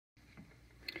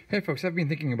Hey folks, I've been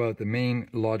thinking about the main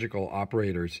logical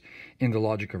operators in the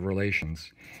logic of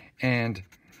relations, and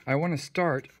I want to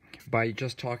start by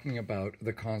just talking about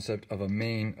the concept of a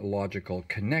main logical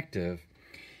connective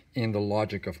in the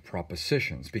logic of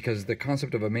propositions, because the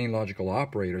concept of a main logical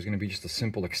operator is going to be just a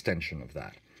simple extension of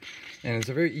that. And it's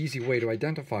a very easy way to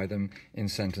identify them in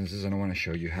sentences, and I want to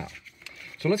show you how.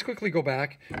 So let's quickly go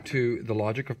back to the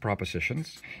logic of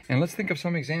propositions, and let's think of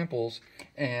some examples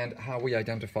and how we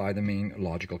identify the main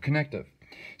logical connective.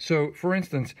 So, for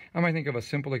instance, I might think of a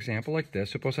simple example like this.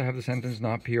 Suppose I have the sentence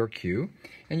not P or Q,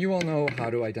 and you all know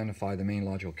how to identify the main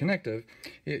logical connective.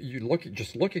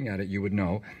 Just looking at it, you would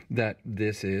know that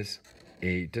this is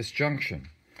a disjunction.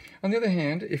 On the other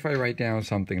hand, if I write down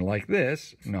something like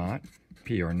this, not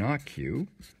P or not Q,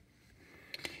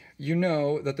 you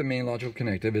know that the main logical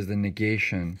connective is the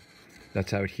negation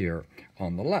that's out here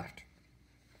on the left.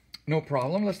 No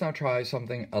problem. Let's now try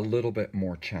something a little bit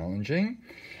more challenging.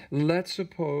 Let's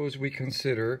suppose we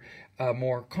consider a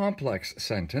more complex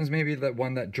sentence, maybe the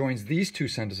one that joins these two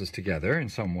sentences together in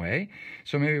some way.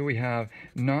 So maybe we have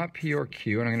not P or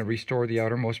Q, and I'm going to restore the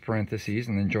outermost parentheses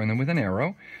and then join them with an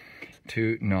arrow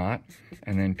to not,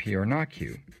 and then P or not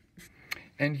Q.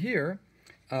 And here,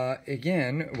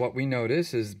 again, what we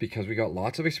notice is, because we got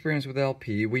lots of experience with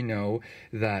LP, we know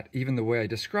that even the way I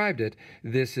described it,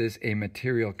 this is a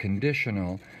material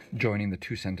conditional joining the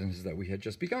two sentences that we had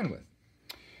just begun with.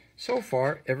 So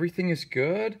far, everything is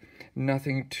good,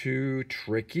 nothing too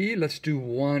tricky. Let's do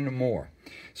one more.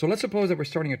 So let's suppose that we're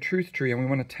starting a truth tree and we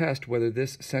want to test whether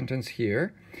this sentence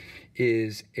here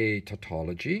is a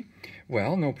tautology.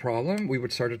 Well, no problem. We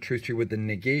would start a truth tree with the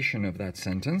negation of that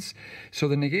sentence. So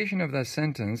the negation of that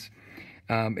sentence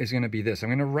is going to be this. I'm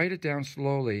going to write it down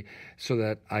slowly so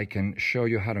that I can show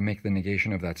you how to make the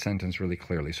negation of that sentence really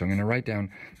clearly. So I'm going to write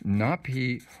down not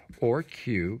P or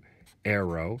Q,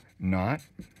 arrow, not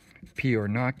P or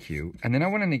not Q, and then I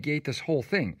want to negate this whole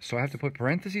thing. So I have to put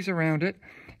parentheses around it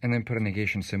and then put a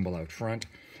negation symbol out front.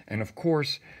 And of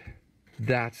course,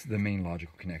 that's the main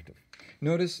logical connective.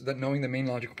 Notice that knowing the main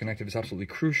logical connective is absolutely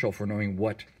crucial for knowing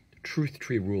what truth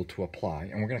tree rule to apply,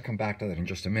 and we're going to come back to that in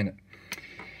just a minute.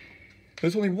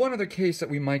 There's only one other case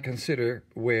that we might consider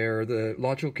where the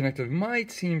logical connective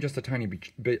might seem just a tiny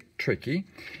bit tricky,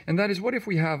 and that is, what if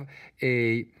we have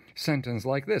a sentence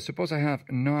like this? Suppose I have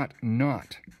not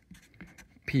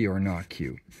P or not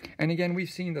Q. And again, we've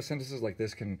seen that sentences like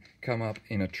this can come up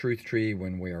in a truth tree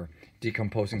when we're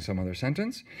decomposing some other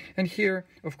sentence. And here,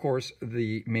 of course,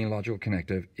 the main logical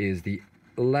connective is the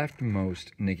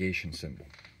leftmost negation symbol.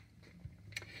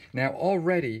 Now,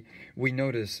 already we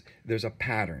notice there's a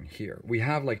pattern here. We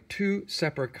have like two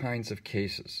separate kinds of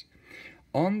cases.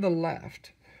 On the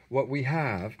left, what we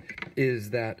have is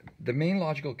that the main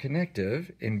logical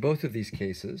connective in both of these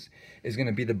cases is going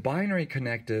to be the binary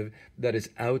connective that is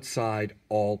outside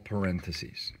all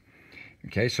parentheses.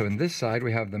 Okay, so in this side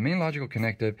we have the main logical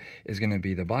connective is going to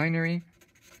be the binary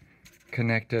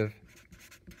connective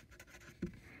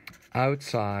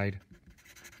outside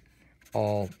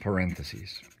all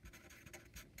parentheses.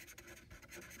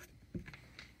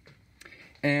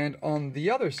 And on the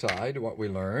other side, what we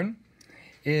learn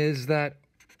is that,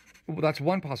 well, that's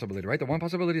one possibility, right? The one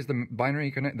possibility is the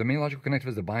main logical connective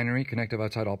is the binary connective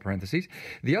outside all parentheses.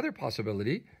 The other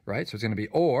possibility, right, so it's going to be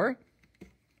or.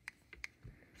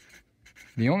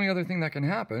 The only other thing that can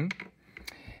happen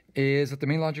is that the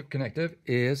main logical connective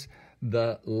is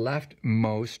the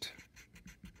leftmost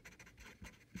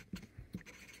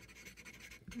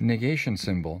negation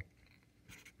symbol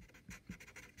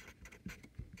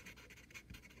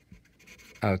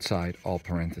outside all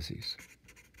parentheses.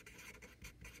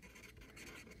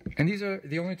 And these are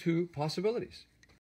the only two possibilities.